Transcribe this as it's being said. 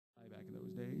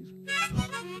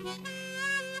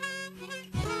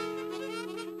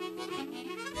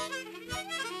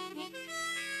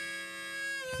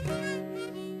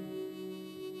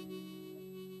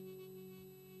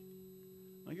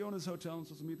I go into this hotel. I'm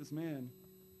supposed to meet this man,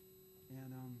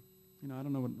 and you know, I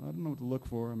don't know what to look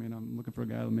for. I mean, I'm looking for a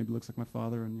guy that maybe looks like my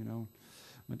father, and you know,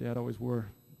 my dad always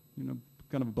wore, you know,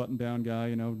 kind of a button-down guy,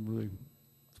 you know, really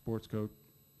sports coat,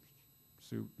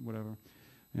 suit, whatever.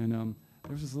 And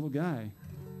there was this little guy.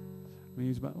 I mean, he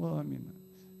was about, well, I mean,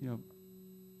 you know,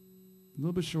 a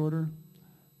little bit shorter,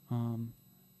 and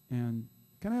kind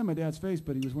of had my dad's face,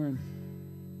 but he was wearing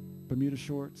Bermuda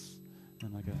shorts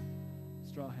and like a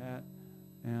straw hat.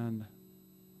 And I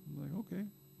was like, okay,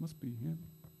 must be him.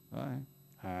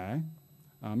 Hi,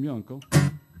 I'm your uncle.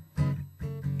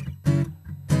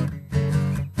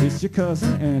 It's your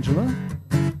cousin, Angela.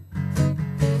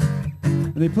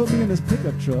 And they put me in this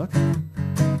pickup truck,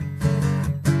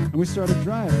 and we started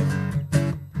driving.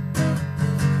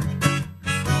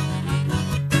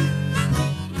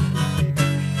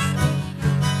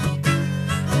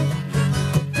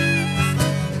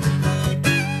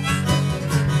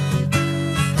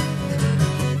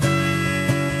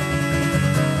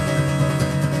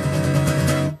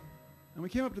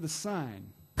 Came up to the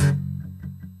sign, and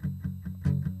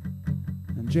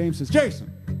James says, Jason,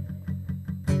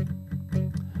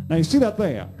 now you see that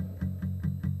there?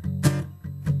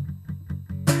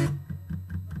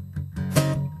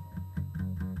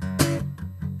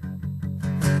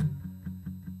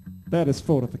 That is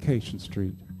Fortification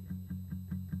Street.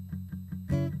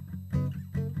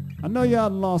 I know you're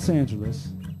out in Los Angeles.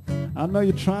 I know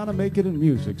you're trying to make it in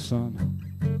music, son.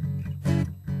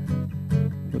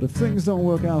 But if things don't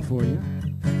work out for you,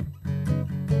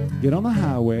 get on the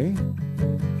highway,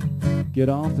 get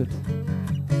off at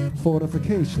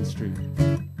Fortification Street.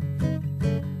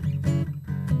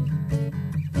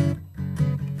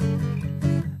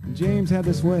 And James had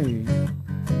this way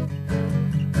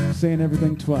of saying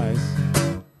everything twice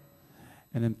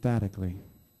and emphatically.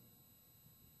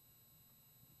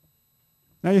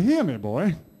 Now you hear me,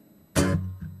 boy?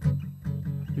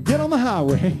 Get on the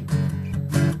highway.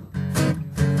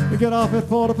 You get off at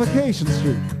Fortification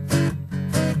Street,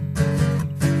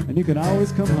 and you can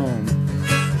always come home.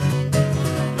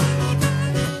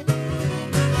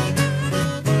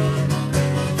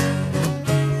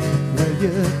 Well,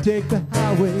 you take the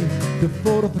highway to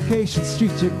Fortification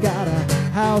Street. You got a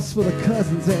house full of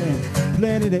cousins and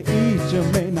plenty to eat. You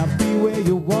may not be where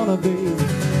you wanna be,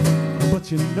 but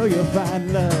you know you'll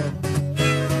find love.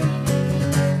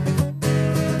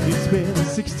 It's been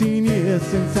 16 years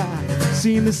since I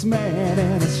seen this man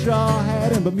in a straw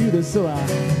hat in Bermuda, so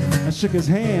I shook his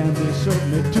hand. He showed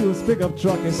me to his pickup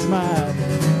truck and smiled.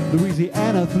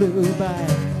 Louisiana flew by.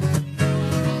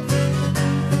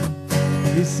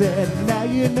 He said, now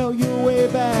you know you're way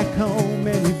back home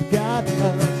and you've got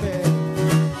a bed.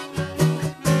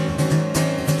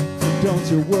 So don't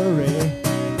you worry,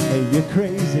 hey, you're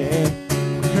crazy,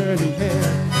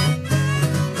 Curlyhead.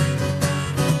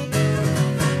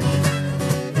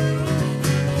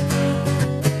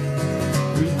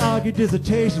 Argued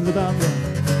dissertations about the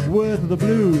worth of the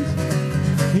blues.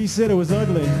 He said it was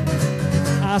ugly.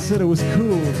 I said it was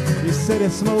cool. He said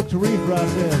it smoked reefer. I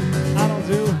said, I don't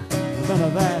do none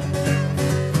of that.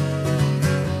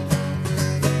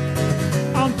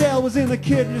 Dale was in the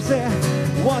kid and you said,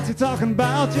 what's he talking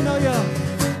about? You know your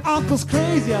uncle's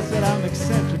crazy. I said, I'm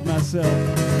eccentric myself.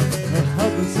 A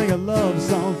husband sing a love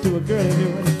song to a girl he knew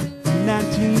in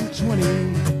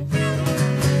 1920.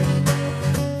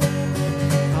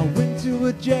 To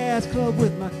a jazz club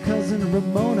with my cousin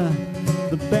Ramona.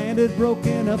 The band had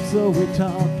broken up, so we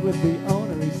talked with the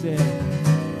owner. He said,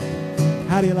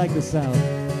 how do you like the South?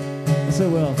 I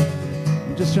said, well,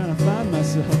 I'm just trying to find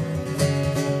myself.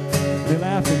 They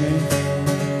laughed at me.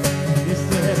 He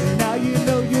said, now you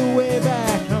know you're way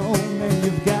back home and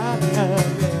you've got a bed.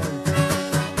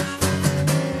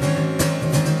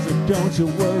 So don't you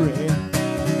worry,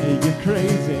 hey, you're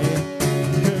crazy,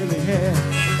 Curlyhead.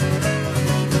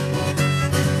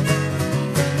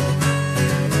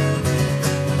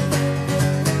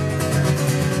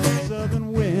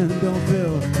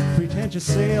 Pretentious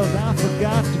sales, I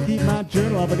forgot to keep my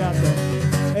journal. I forgot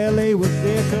that L.A. was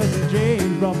there. Cousin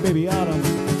James brought baby Autumn.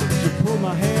 She pulled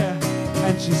my hair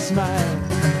and she smiled.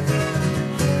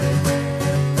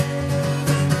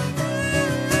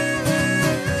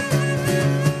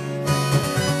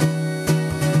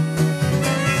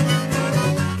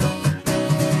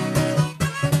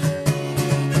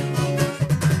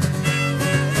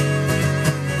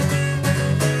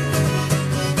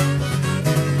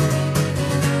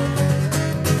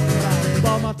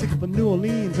 ticket for New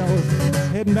Orleans. I was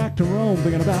heading back to Rome,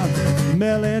 thinking about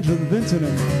Mel Angelo and Vincent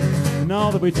and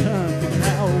all that we turned, thinking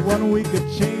how 1 week could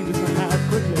change us and how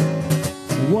quickly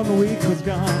 1 week was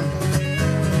gone.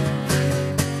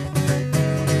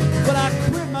 But I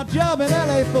quit my job in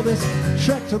LA for this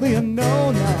trek to the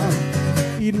unknown.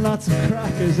 I'm eating lots of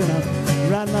crackers and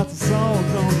I'm writing lots of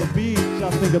songs on the beach.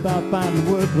 I think about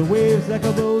finding words, the waves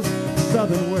echo those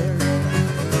southern words.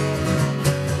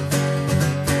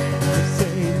 They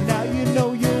say, now you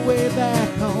know your way back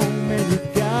home and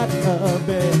you've got a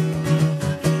bed.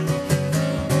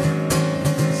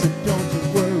 So don't you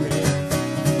worry,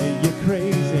 you're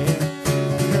crazy,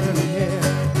 Curlyhead.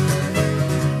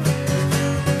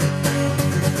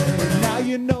 Say, now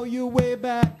you know your way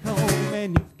back home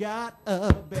and you've got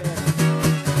a bed.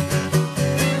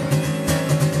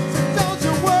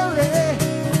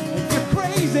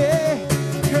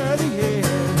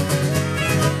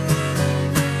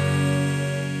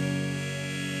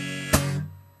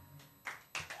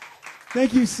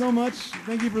 Thank you so much.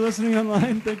 Thank you for listening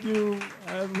online. Thank you.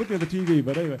 I'm looking at the TV,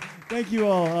 but anyway, thank you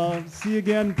all. See you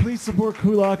again. Please support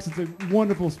Kulak. It's a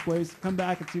wonderful place. Come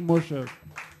back and see more shows.